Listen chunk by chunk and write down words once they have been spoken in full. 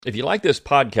If you like this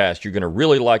podcast, you're going to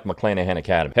really like McClanahan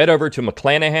Academy. Head over to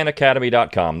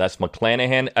McClanahanacademy.com. That's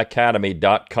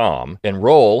McClanahanacademy.com.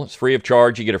 Enroll. It's free of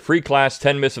charge. You get a free class,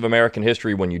 10 Myths of American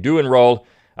History when you do enroll.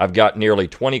 I've got nearly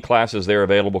 20 classes there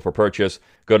available for purchase.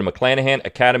 Go to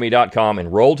McClanahanacademy.com,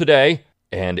 enroll today,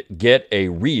 and get a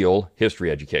real history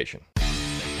education.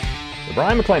 The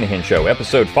Brian McClanahan Show,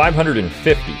 episode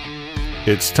 550.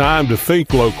 It's time to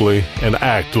think locally and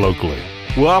act locally.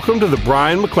 Welcome to the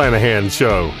Brian McClanahan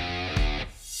Show.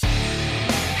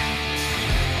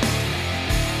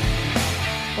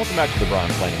 Welcome back to the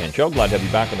Brian McClanahan Show. Glad to have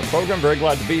you back on the program. Very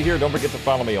glad to be here. Don't forget to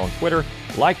follow me on Twitter,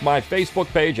 like my Facebook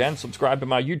page, and subscribe to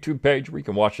my YouTube page where you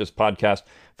can watch this podcast.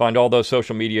 Find all those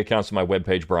social media accounts on my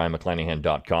webpage,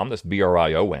 BrianMcClanahan.com. That's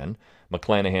BRION,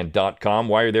 McClanahan.com.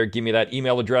 While you're there, give me that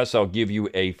email address. I'll give you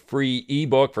a free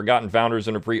ebook, Forgotten Founders,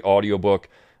 and a free audiobook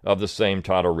of the same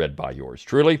title read by yours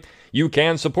truly. You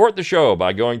can support the show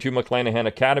by going to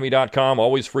McClanahanacademy.com.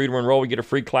 Always free to enroll. You get a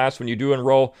free class when you do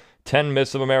enroll. 10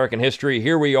 Myths of American History.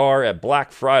 Here we are at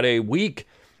Black Friday week.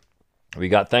 We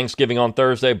got Thanksgiving on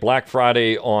Thursday, Black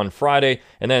Friday on Friday,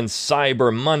 and then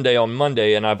Cyber Monday on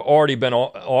Monday. And I've already been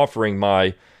offering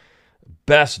my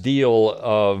best deal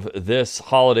of this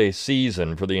holiday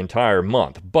season for the entire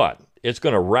month. But it's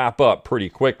going to wrap up pretty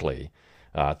quickly.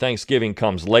 Thanksgiving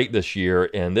comes late this year,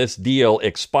 and this deal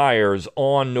expires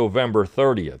on November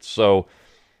 30th. So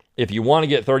if you want to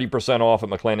get 30% off at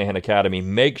McClanahan Academy,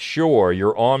 make sure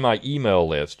you're on my email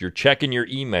list. You're checking your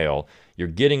email. You're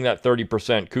getting that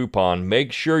 30% coupon.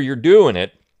 Make sure you're doing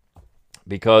it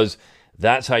because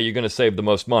that's how you're going to save the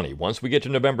most money. Once we get to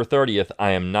November 30th,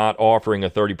 I am not offering a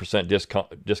 30%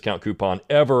 discount coupon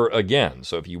ever again.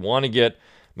 So if you want to get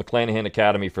McClanahan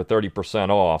Academy for 30%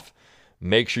 off,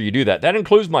 make sure you do that. That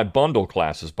includes my bundle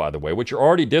classes, by the way, which are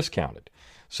already discounted.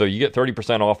 So you get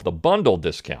 30% off the bundle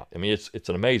discount. I mean, it's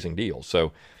an amazing deal.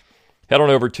 So head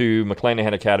on over to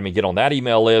McClanahan Academy, get on that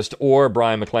email list, or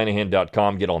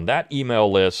BrianMcClanahan.com, get on that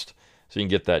email list so you can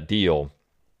get that deal.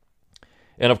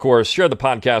 And, of course, share the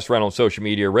podcast around on social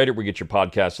media. Rate it where you get your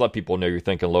podcasts. Let people know you're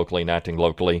thinking locally and acting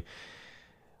locally.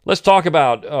 Let's talk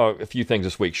about a few things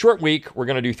this week. Short week. We're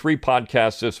going to do 3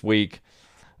 podcasts this week.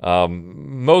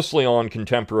 Mostly on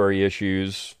contemporary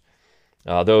issues,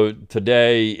 though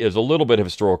today is a little bit of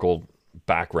historical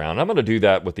background. I'm going to do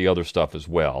that with the other stuff as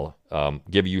well,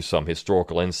 give you some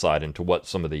historical insight into what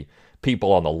some of the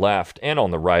people on the left and on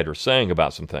the right are saying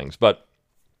about some things. But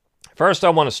first,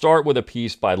 I want to start with a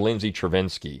piece by Lindsay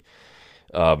Travinsky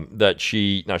that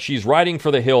she's writing for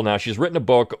The Hill now. She's written a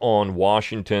book on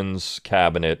Washington's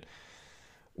cabinet,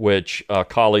 which a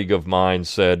colleague of mine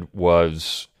said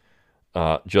was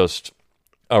just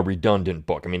a redundant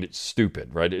book. I mean, it's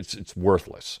stupid, right? It's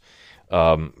worthless.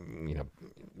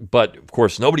 But of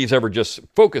course, nobody's ever just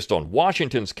focused on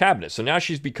Washington's cabinet. So now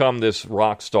she's become this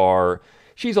rock star.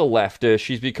 She's a leftist.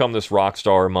 She's become this rock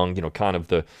star among, kind of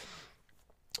the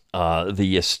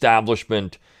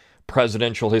establishment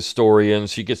presidential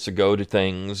historians. She gets to go to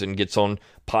things and gets on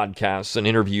podcasts and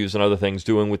interviews and other things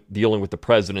dealing with the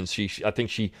presidency. I think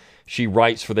she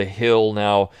writes for The Hill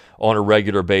now on a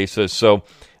regular basis. So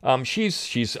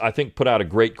she's I think put out a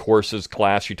great courses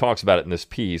class. She talks about it in this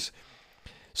piece.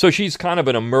 So she's kind of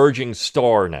an emerging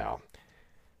star now.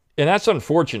 And that's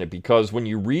unfortunate because when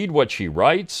you read what she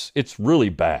writes, it's really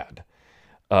bad.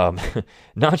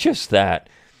 Not just that.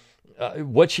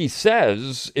 What she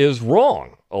says is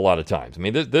wrong a lot of times. I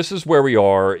mean, this is where we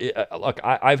are. Look,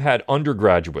 I've had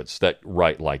undergraduates that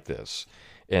write like this,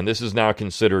 and this is now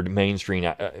considered mainstream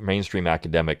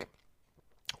academic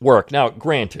work. Now,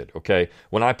 granted, okay,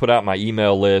 when I put out my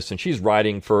email list, and she's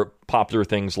writing for popular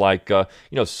things like,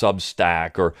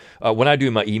 Substack, or when I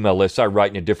do my email list, I write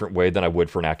in a different way than I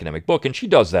would for an academic book, and she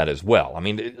does that as well. I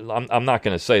mean, I'm not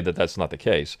going to say that that's not the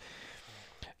case.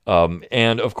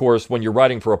 And of course, when you're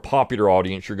writing for a popular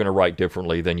audience, you're going to write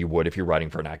differently than you would if you're writing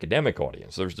for an academic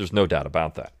audience. There's no doubt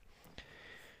about that.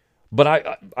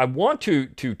 But I want to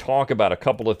talk about a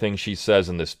couple of things she says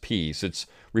in this piece. It's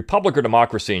Republic or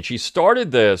Democracy, and she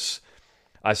started this.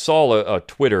 I saw a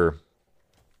Twitter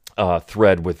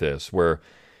thread with this where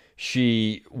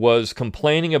she was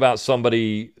complaining about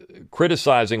somebody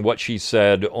criticizing what she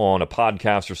said on a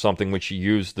podcast or something, which she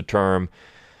used the term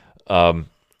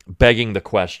begging the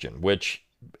question, which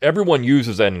everyone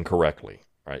uses that incorrectly,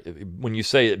 right? When you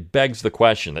say it begs the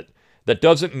question, that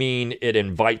doesn't mean it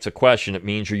invites a question. It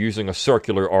means you're using a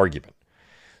circular argument.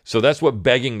 So that's what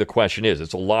begging the question is.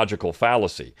 It's a logical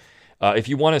fallacy. If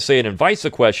you want to say it invites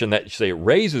the question, that say it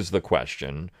raises the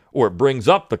question or it brings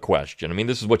up the question. I mean,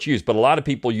 this is what's used, but a lot of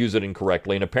people use it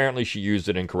incorrectly, and apparently she used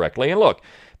it incorrectly. And look,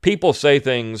 people say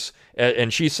things,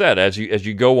 and she said, as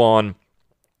you go on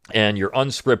and you're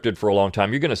unscripted for a long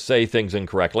time, you're going to say things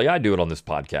incorrectly. I do it on this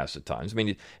podcast at times. I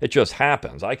mean, it just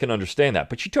happens. I can understand that.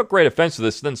 But she took great offense to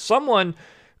this. Then someone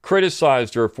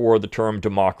criticized her for the term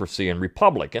democracy and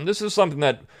republic. And this is something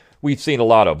that we've seen a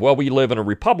lot of. Well, we live in a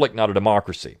republic, not a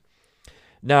democracy.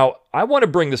 Now, I want to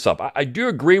bring this up. I do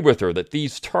agree with her that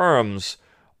these terms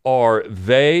are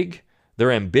vague.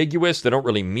 They're ambiguous. They don't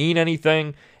really mean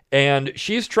anything. And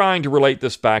she's trying to relate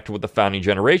this back to what the founding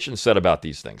generation said about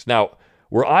these things. Now,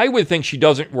 where I would think she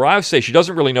doesn't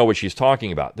really know what she's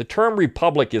talking about. The term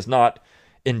republic is not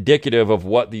indicative of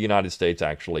what the United States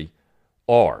actually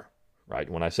are, right?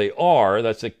 When I say are,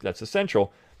 that's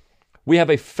essential. We have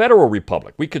a federal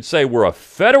republic. We could say we're a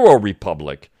federal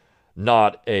republic,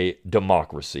 not a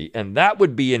democracy, and that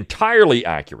would be entirely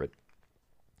accurate.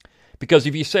 Because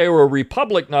if you say we're a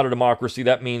republic, not a democracy,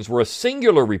 that means we're a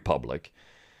singular republic.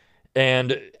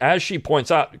 And as she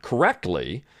points out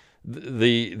correctly,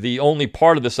 the only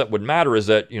part of this that would matter is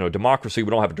that, democracy, we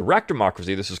don't have a direct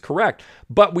democracy. This is correct.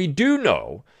 But we do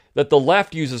know that the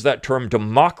left uses that term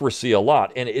democracy a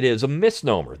lot, and it is a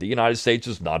misnomer. The United States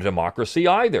is not a democracy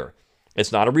either.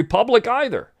 It's not a republic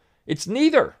either. It's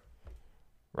neither,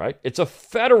 right? It's a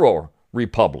federal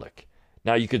republic.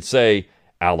 Now, you could say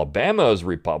Alabama is a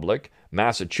republic,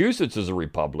 Massachusetts is a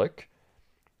republic,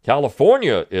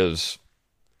 California is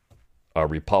a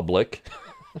republic,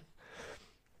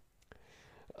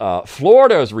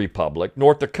 Florida is a republic,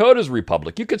 North Dakota is a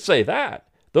republic. You could say that.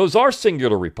 Those are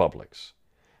singular republics.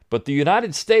 But the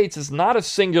United States is not a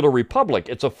singular republic.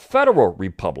 It's a federal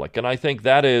republic. And I think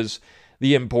that is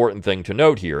the important thing to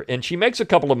note here. And she makes a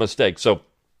couple of mistakes. So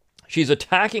she's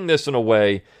attacking this in a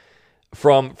way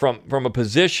from a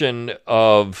position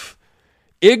of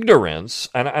ignorance.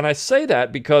 And I say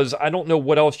that because I don't know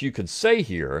what else you could say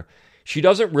here. She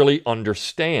doesn't really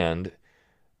understand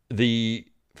the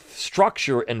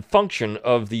structure and function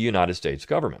of the United States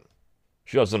government.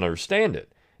 She doesn't understand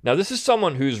it. Now, this is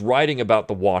someone who's writing about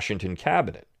the Washington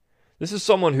cabinet. This is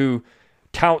someone who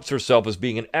touts herself as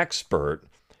being an expert,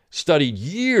 studied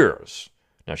years.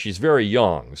 Now, she's very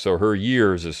young, so her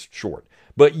years is short.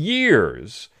 But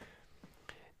years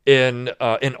in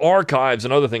archives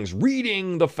and other things,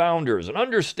 reading the founders and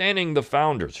understanding the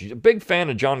founders. She's a big fan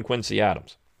of John Quincy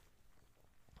Adams.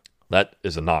 That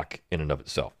is a knock in and of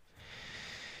itself.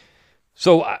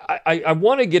 So I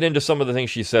want to get into some of the things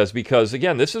she says because,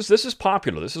 again, this is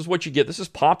popular. This is what you get. This is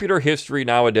popular history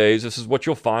nowadays. This is what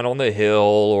you'll find on The Hill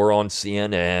or on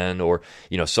CNN or,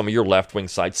 some of your left-wing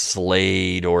sites,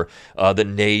 Slate or The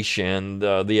Nation,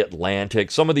 The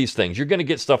Atlantic, some of these things. You're going to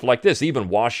get stuff like this, even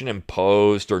Washington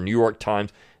Post or New York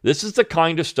Times. This is the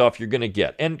kind of stuff you're going to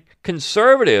get. And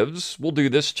conservatives will do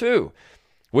this too,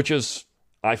 which is,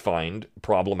 I find,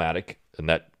 problematic and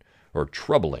that or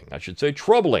troubling. I should say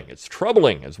troubling. It's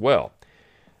troubling as well.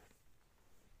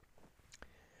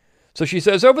 So she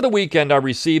says, over the weekend, I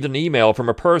received an email from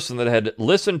a person that had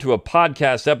listened to a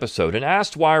podcast episode and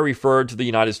asked why I referred to the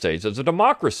United States as a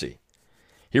democracy.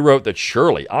 He wrote that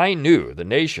surely I knew the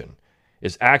nation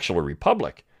is actually a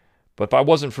republic, but if I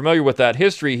wasn't familiar with that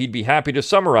history, he'd be happy to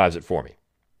summarize it for me.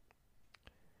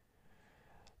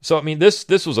 So, I mean, this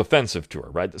was offensive to her,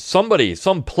 right?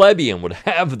 Some plebeian would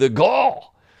have the gall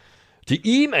to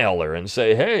email her and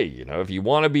say, hey, if you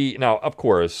want to be... Now, of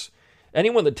course,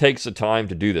 anyone that takes the time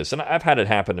to do this, and I've had it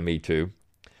happen to me too,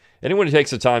 anyone who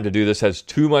takes the time to do this has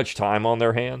too much time on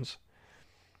their hands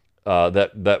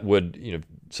that would,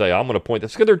 say, I'm going to point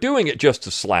this, because they're doing it just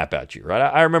to slap at you, right?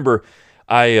 I remember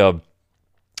I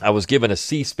was given a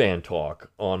C-SPAN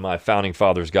talk on my Founding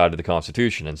Fathers Guide to the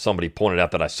Constitution, and somebody pointed out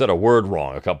that I said a word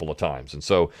wrong a couple of times, and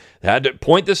so they had to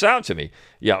point this out to me.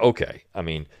 Yeah, okay. I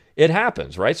mean, it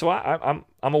happens, right? So I'm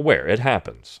aware it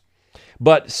happens.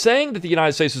 But saying that the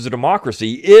United States is a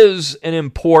democracy is an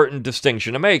important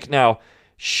distinction to make. Now,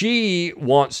 she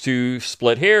wants to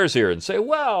split hairs here and say,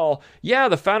 well, yeah,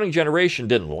 the founding generation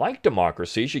didn't like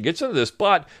democracy. She gets into this,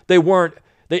 but they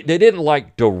didn't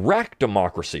like direct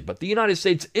democracy. But the United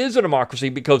States is a democracy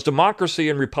because democracy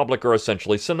and republic are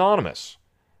essentially synonymous.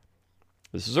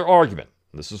 This is her argument.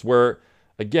 This is where,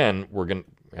 again, we're going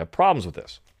to have problems with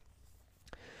this.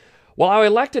 While I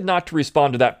elected not to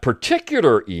respond to that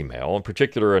particular email, in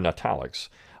particular in italics,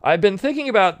 I've been thinking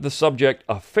about the subject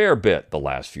a fair bit the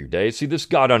last few days. See, this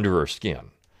got under her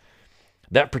skin.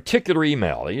 That particular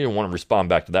email, you don't want to respond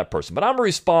back to that person, but I'm going to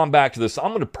respond back to this. I'm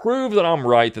going to prove that I'm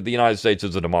right, that the United States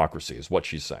is a democracy, is what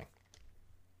she's saying.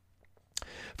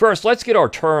 First, let's get our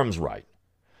terms right.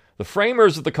 The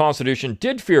framers of the Constitution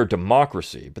did fear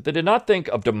democracy, but they did not think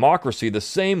of democracy the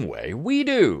same way we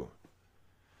do.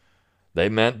 They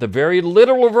meant the very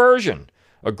literal version,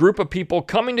 a group of people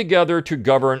coming together to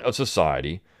govern a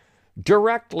society,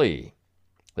 directly.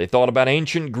 They thought about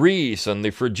ancient Greece and the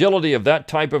fragility of that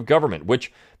type of government,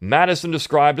 which Madison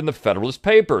described in the Federalist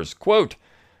Papers. Quote,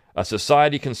 a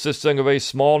society consisting of a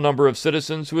small number of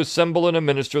citizens who assemble and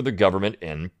administer the government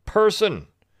in person.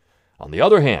 On the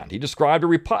other hand, he described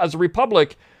as a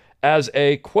republic as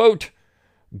a, quote,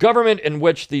 government in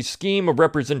which the scheme of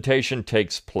representation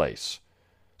takes place.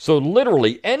 So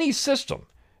literally any system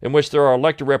in which there are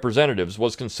elected representatives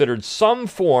was considered some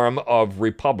form of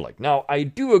republic. Now, I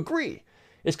do agree.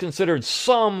 It's considered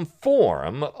some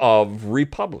form of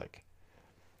republic.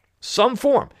 Some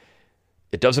form.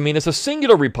 It doesn't mean it's a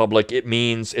singular republic. It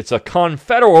means it's a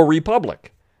confederal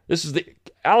republic.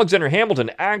 Alexander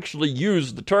Hamilton actually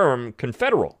used the term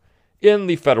confederal in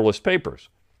the Federalist Papers.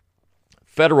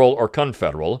 Federal or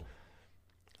confederal,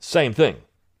 same thing.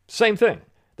 Same thing.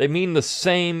 They mean the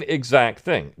same exact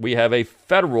thing. We have a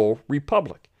federal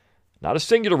republic, not a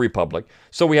singular republic.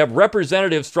 So we have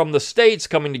representatives from the states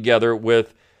coming together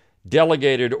with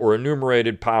delegated or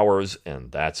enumerated powers,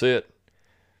 and that's it.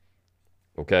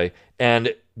 Okay?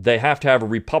 And they have to have a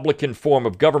republican form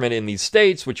of government in these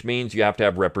states, which means you have to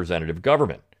have representative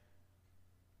government.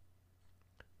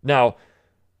 Now,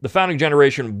 the founding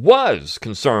generation was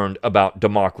concerned about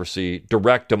democracy,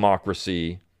 direct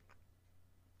democracy.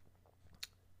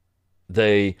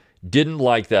 They didn't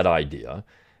like that idea.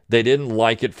 They didn't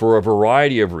like it for a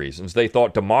variety of reasons. They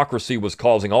thought democracy was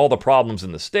causing all the problems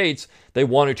in the states. They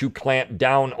wanted to clamp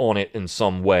down on it in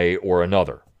some way or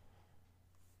another.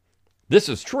 This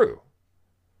is true.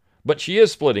 But she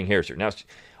is splitting hairs here. Now,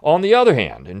 on the other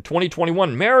hand, in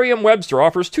 2021, Merriam-Webster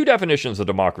offers two definitions of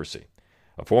democracy.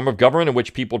 A form of government in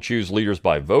which people choose leaders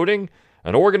by voting,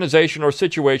 an organization or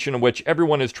situation in which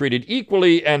everyone is treated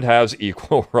equally and has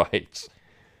equal rights.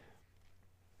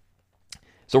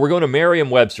 So we're going to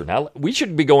Merriam-Webster. Now, we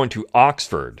should be going to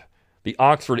Oxford, the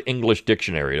Oxford English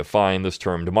Dictionary, to find this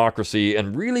term democracy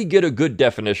and really get a good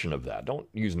definition of that. Don't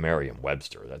use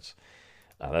Merriam-Webster.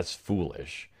 That's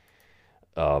foolish.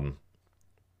 That's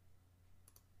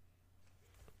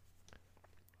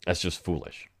just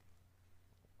foolish.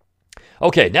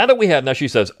 Okay, now she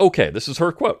says, okay, this is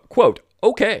her quote,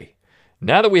 okay,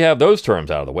 now that we have those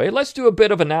terms out of the way, let's do a bit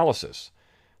of analysis.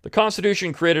 The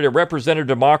Constitution created a representative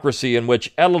democracy in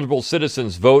which eligible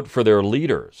citizens vote for their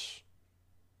leaders.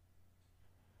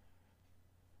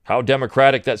 How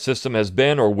democratic that system has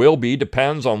been or will be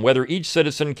depends on whether each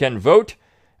citizen can vote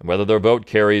and whether their vote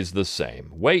carries the same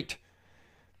weight.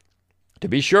 To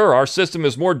be sure, our system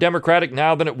is more democratic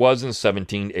now than it was in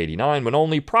 1789, when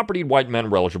only propertied white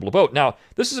men were eligible to vote. Now,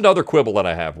 this is another quibble that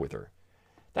I have with her.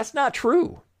 That's not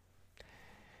true.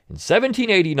 In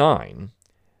 1789,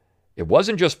 it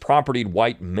wasn't just propertied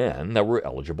white men that were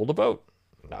eligible to vote.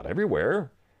 Not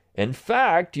everywhere. In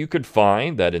fact, you could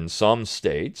find that in some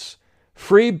states,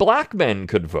 free black men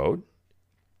could vote.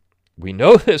 We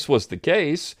know this was the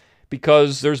case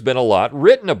because there's been a lot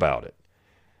written about it.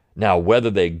 Now, whether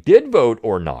they did vote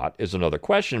or not is another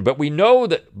question, but we know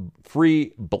that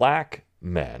free black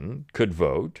men could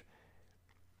vote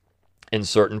in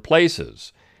certain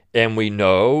places. And we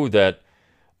know that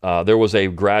there was a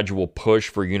gradual push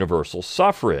for universal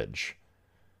suffrage,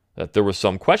 that there was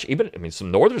some question.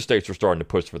 Some northern states were starting to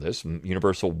push for this,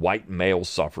 universal white male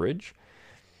suffrage.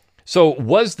 So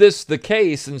was this the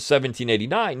case in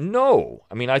 1789? No.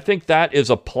 I think that is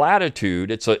a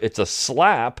platitude. It's a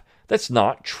slap. That's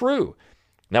not true.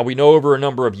 Now, we know over a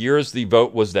number of years the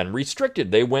vote was then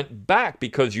restricted. They went back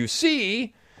because, you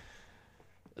see,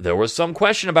 there was some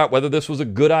question about whether this was a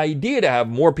good idea to have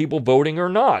more people voting or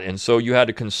not. And so you had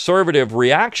a conservative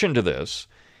reaction to this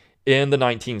in the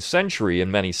 19th century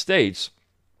in many states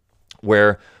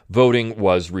where voting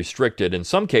was restricted in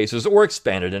some cases or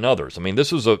expanded in others.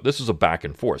 This was a back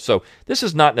and forth. So this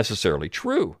is not necessarily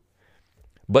true.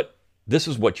 But this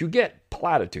is what you get: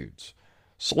 platitudes,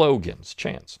 slogans,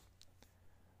 chants.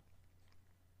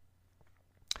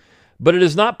 But it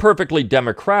is not perfectly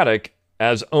democratic,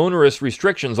 as onerous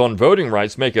restrictions on voting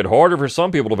rights make it harder for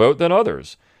some people to vote than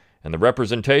others. And the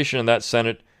representation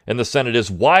in the Senate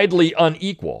is widely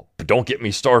unequal. But don't get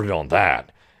me started on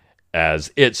that,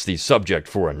 as it's the subject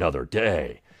for another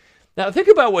day. Now, think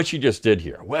about what she just did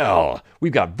here. Well,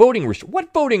 we've got voting restrictions.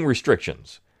 What voting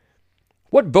restrictions?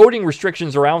 What voting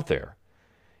restrictions are out there?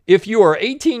 If you are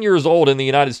 18 years old in the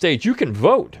United States, you can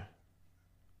vote.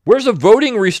 Where's a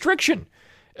voting restriction?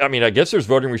 I guess there's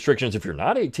voting restrictions if you're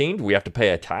not 18. Do we have to pay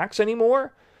a tax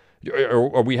anymore?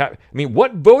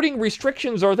 What voting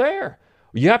restrictions are there?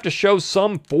 You have to show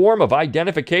some form of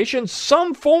identification,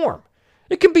 some form.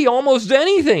 It can be almost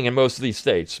anything in most of these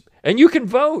states, and you can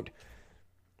vote.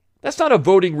 That's not a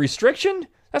voting restriction.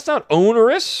 That's not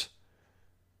onerous.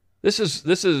 This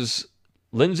is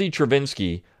Lindsay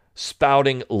Travinsky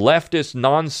spouting leftist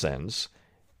nonsense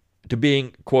to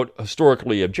being, quote,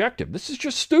 historically objective. This is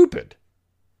just stupid.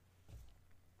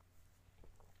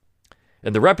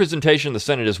 And the representation in the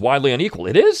Senate is widely unequal.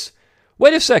 It is?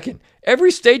 Wait a second.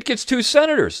 Every state gets 2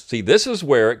 senators. See, this is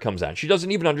where it comes out. She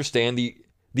doesn't even understand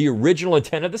the original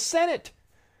intent of the Senate.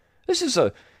 This is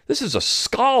a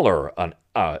scholar, an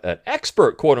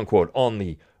expert, quote unquote, on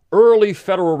the early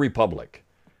federal republic.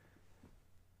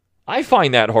 I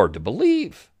find that hard to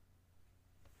believe.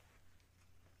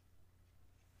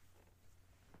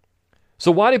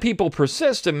 So why do people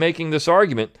persist in making this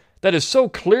argument that is so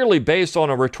clearly based on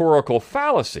a rhetorical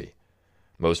fallacy?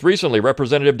 Most recently,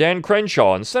 Representative Dan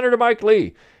Crenshaw and Senator Mike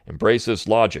Lee embrace this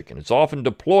logic, and it's often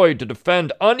deployed to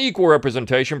defend unequal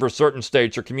representation for certain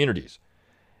states or communities.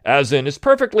 As in, it's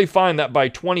perfectly fine that by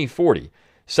 2040,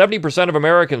 70% of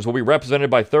Americans will be represented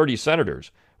by 30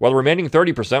 senators, while the remaining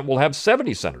 30% will have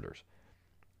 70 senators.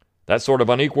 That sort of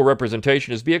unequal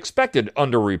representation is to be expected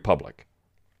under a republic.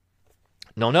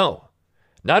 No.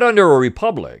 Not under a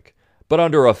republic, but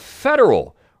under a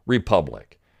federal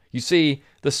republic. You see,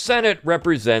 the Senate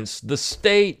represents the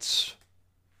states.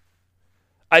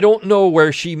 I don't know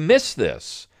where she missed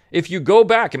this. If you go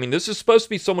back, this is supposed to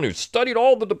be someone who studied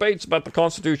all the debates about the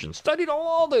Constitution, studied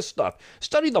all this stuff,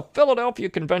 studied the Philadelphia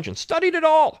Convention, studied it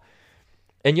all,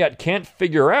 and yet can't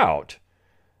figure out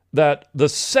that the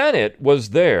Senate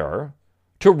was there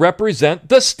to represent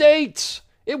the states.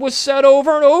 It was said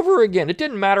over and over again. It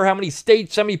didn't matter how many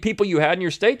states, how many people you had in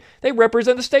your state. They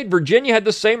represent the state. Virginia had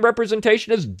the same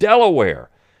representation as Delaware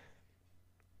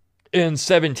in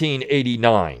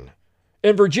 1789.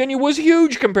 And Virginia was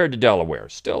huge compared to Delaware.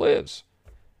 Still is.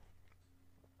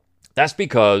 That's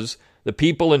because the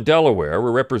people in Delaware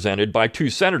were represented by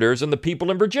 2 senators, and the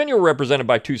people in Virginia were represented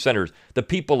by 2 senators, the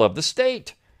people of the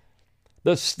state.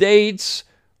 The states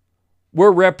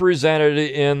were represented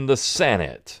in the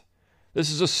Senate.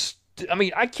 This is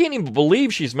I can't even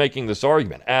believe she's making this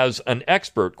argument as an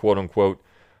expert, quote unquote,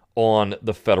 on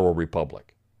the federal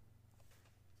republic.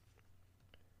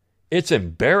 It's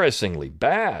embarrassingly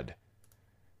bad.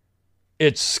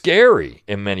 It's scary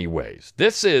in many ways.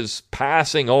 This is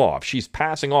passing off. She's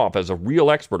passing off as a real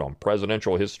expert on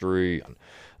presidential history and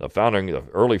the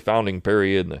early founding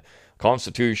period, and the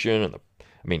Constitution,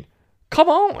 and come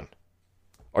on.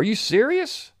 Are you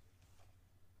serious?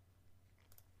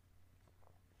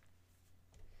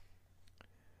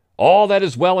 All that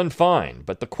is well and fine,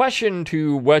 but the question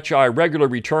to which I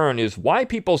regularly return is why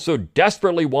people so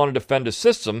desperately want to defend a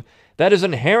system that is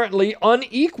inherently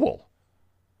unequal.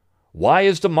 Why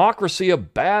is democracy a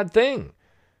bad thing?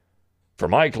 For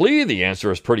Mike Lee, the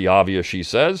answer is pretty obvious, she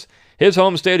says. His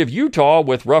home state of Utah,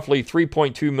 with roughly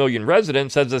 3.2 million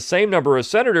residents, has the same number of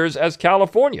senators as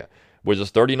California, which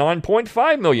is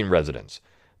 39.5 million residents.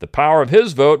 The power of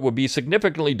his vote would be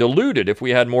significantly diluted if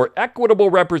we had more equitable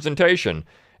representation,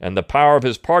 and the power of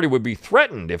his party would be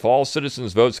threatened if all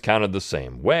citizens' votes counted the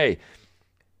same way.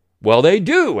 Well, they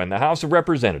do in the House of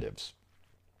Representatives.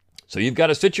 So you've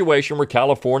got a situation where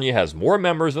California has more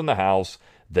members in the House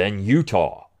than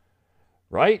Utah,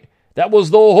 right? That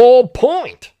was the whole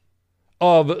point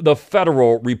of the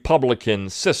federal Republican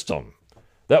system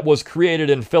that was created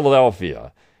in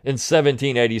Philadelphia in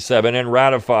 1787 and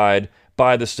ratified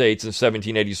by the states in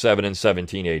 1787 and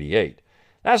 1788.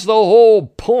 That's the whole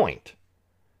point.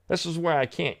 This is where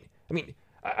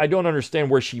I don't understand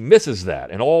where she misses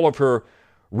that and all of her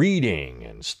reading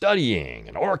and studying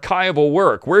and archival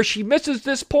work, where she misses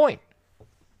this point.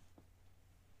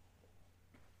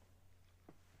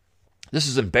 This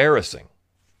is embarrassing.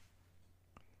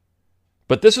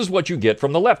 But this is what you get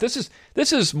from the left. This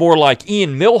is more like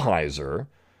Ian Millhiser,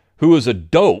 who is a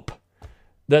dope,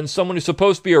 than someone who's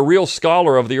supposed to be a real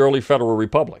scholar of the early Federal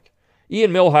Republic.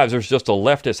 Ian Millhiser is just a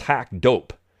leftist hack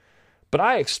dope. But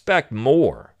I expect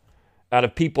more out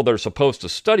of people that are supposed to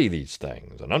study these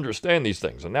things and understand these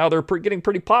things. And now they're getting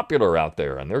pretty popular out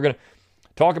there, and they're going to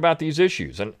talk about these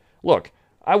issues. And look,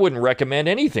 I wouldn't recommend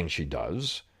anything she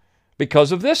does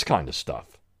because of this kind of stuff.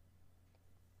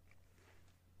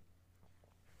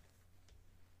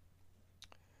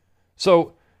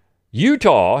 So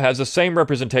Utah has the same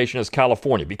representation as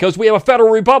California because we have a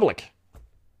federal republic.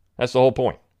 That's the whole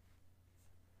point.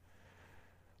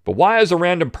 But why is a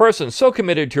random person so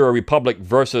committed to a republic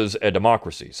versus a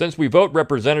democracy? Since we vote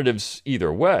representatives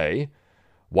either way,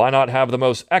 why not have the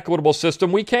most equitable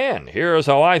system we can? Here's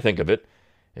how I think of it.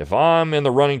 If I'm in the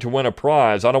running to win a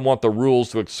prize, I don't want the rules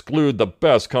to exclude the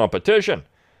best competition.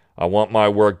 I want my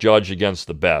work judged against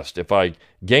the best. If I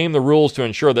game the rules to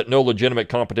ensure that no legitimate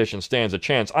competition stands a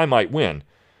chance, I might win,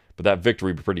 but that victory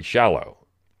would be pretty shallow.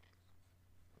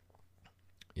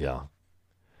 Yeah.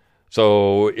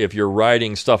 So if you're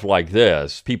writing stuff like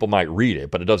this, people might read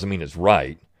it, but it doesn't mean it's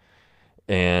right.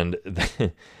 And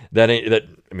you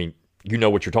know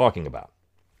what you're talking about.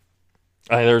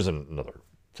 There's another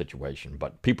situation,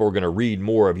 but people are going to read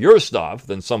more of your stuff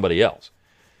than somebody else.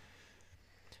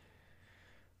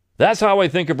 That's how I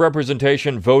think of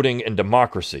representation, voting, and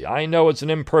democracy. I know it's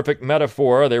an imperfect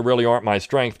metaphor. They really aren't my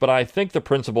strength, but I think the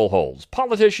principle holds.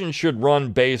 Politicians should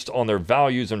run based on their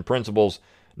values and principles,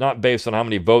 not based on how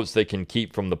many voters they can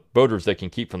keep from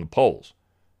the polls.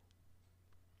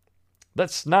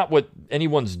 That's not what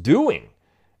anyone's doing.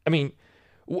 I mean,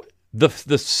 the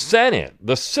Senate,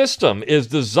 the system is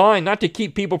designed not to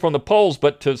keep people from the polls,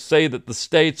 but to say that the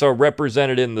states are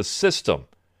represented in the system.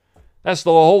 That's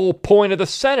the whole point of the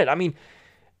Senate. I mean,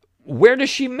 where does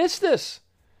she miss this?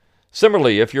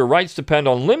 Similarly, if your rights depend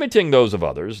on limiting those of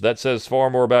others, that says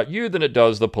far more about you than it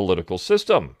does the political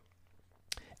system.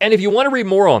 And if you want to read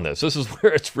more on this is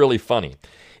where it's really funny.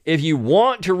 If you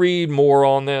want to read more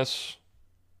on this,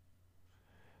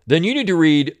 then you need to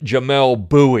read Jamel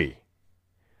Bowie.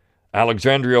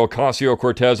 Alexandria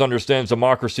Ocasio-Cortez understands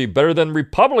democracy better than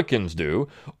Republicans do,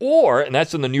 and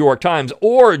that's in the New York Times,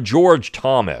 or George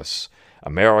Thomas.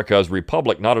 America's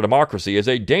republic, not a democracy, is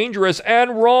a dangerous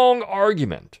and wrong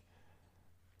argument.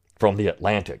 From The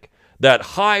Atlantic, that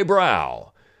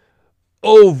highbrow,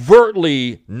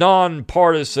 overtly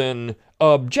nonpartisan,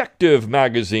 objective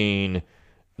magazine,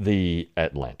 The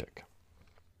Atlantic.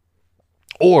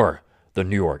 Or the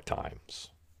New York Times.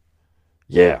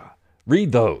 Yeah.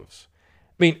 Read those.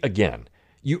 I mean, again,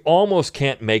 you almost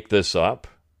can't make this up,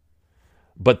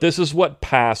 but this is what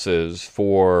passes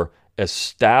for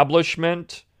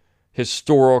establishment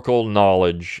historical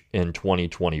knowledge in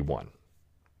 2021.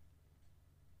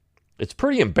 It's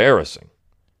pretty embarrassing.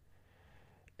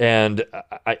 And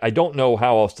I don't know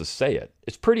how else to say it.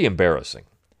 It's pretty embarrassing.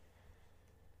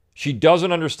 She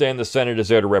doesn't understand the Senate is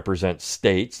there to represent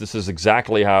states. This is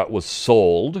exactly how it was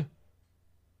sold.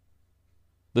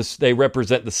 They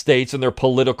represent the states in their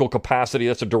political capacity.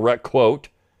 That's a direct quote.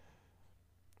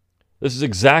 This is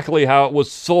exactly how it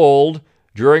was sold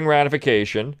during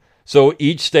ratification. So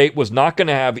each state was not going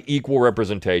to have equal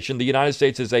representation. The United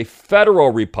States is a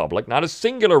federal republic, not a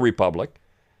singular republic.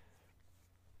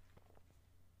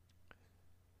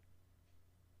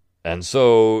 And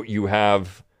so you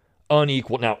have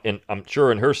unequal. Now, I'm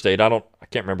sure in her state, I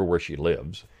can't remember where she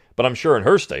lives, but I'm sure in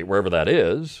her state, wherever that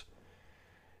is,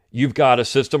 you've got a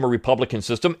system, a Republican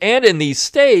system. And in these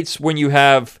states, when you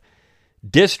have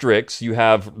districts, you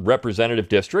have representative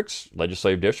districts,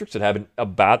 legislative districts that have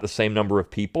about the same number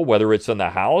of people, whether it's in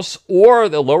the House or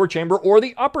the lower chamber or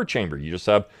the upper chamber. You just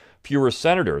have fewer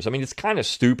senators. I mean, it's kind of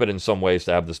stupid in some ways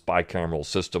to have this bicameral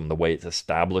system the way it's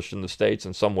established in the states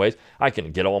in some ways. I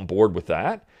can get on board with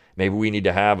that. Maybe we need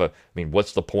to have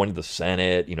what's the point of the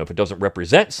Senate? If it doesn't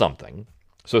represent something,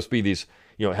 so to speak, it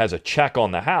has a check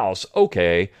on the House,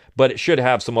 okay, but it should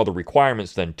have some other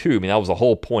requirements then too. That was the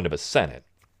whole point of a Senate.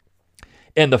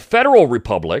 In the federal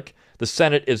republic, the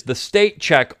Senate is the state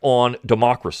check on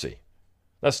democracy.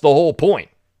 That's the whole point.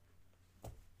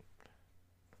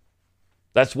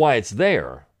 That's why it's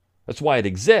there. That's why it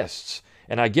exists.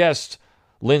 And I guess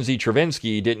Lindsay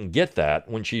Travinsky didn't get that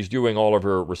when she's doing all of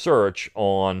her research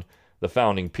on the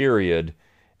founding period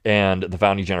and the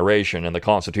founding generation and the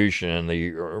Constitution and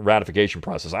the ratification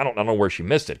process. I don't know where she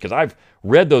missed it, because I've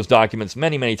read those documents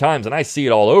many, many times, and I see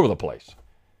it all over the place.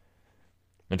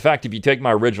 In fact, if you take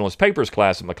my Originalist Papers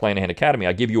class at McClanahan Academy,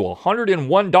 I give you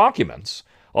 101 documents,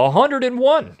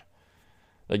 101,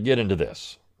 that get into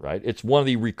this, right? It's one of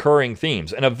the recurring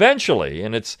themes. And eventually,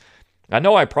 I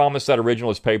know I promised that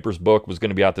Originalist Papers book was going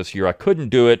to be out this year. I couldn't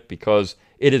do it because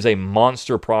it is a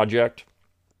monster project.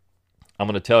 I'm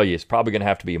going to tell you, it's probably going to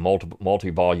have to be a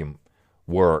multi-volume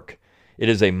work. It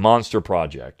is a monster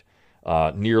project,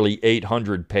 nearly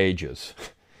 800 pages.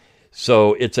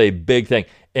 So it's a big thing.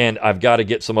 And I've got to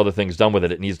get some other things done with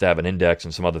it. It needs to have an index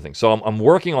and some other things. So I'm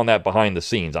working on that behind the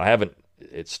scenes.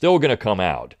 It's still going to come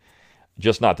out,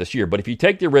 just not this year. But if you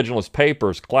take the Originalist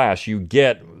Papers class, you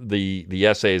get the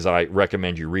essays I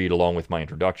recommend you read along with my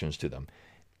introductions to them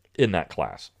in that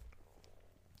class.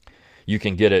 You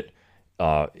can get it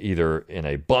either in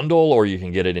a bundle or you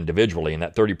can get it individually, and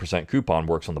that 30% coupon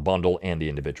works on the bundle and the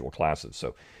individual classes.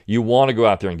 So you want to go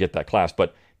out there and get that class.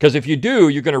 But because if you do,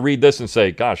 you're going to read this and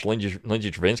say, gosh, Lindsay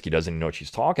Travinsky doesn't even know what she's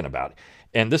talking about.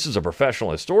 And this is a professional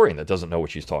historian that doesn't know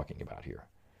what she's talking about here.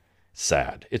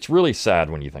 Sad. It's really sad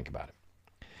when you think about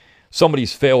it.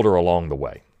 Somebody's failed her along the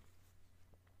way.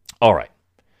 All right.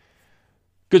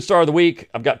 Good start of the week.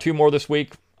 I've got 2 more this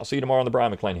week. I'll see you tomorrow on the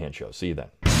Brian McClanahan Show. See you then.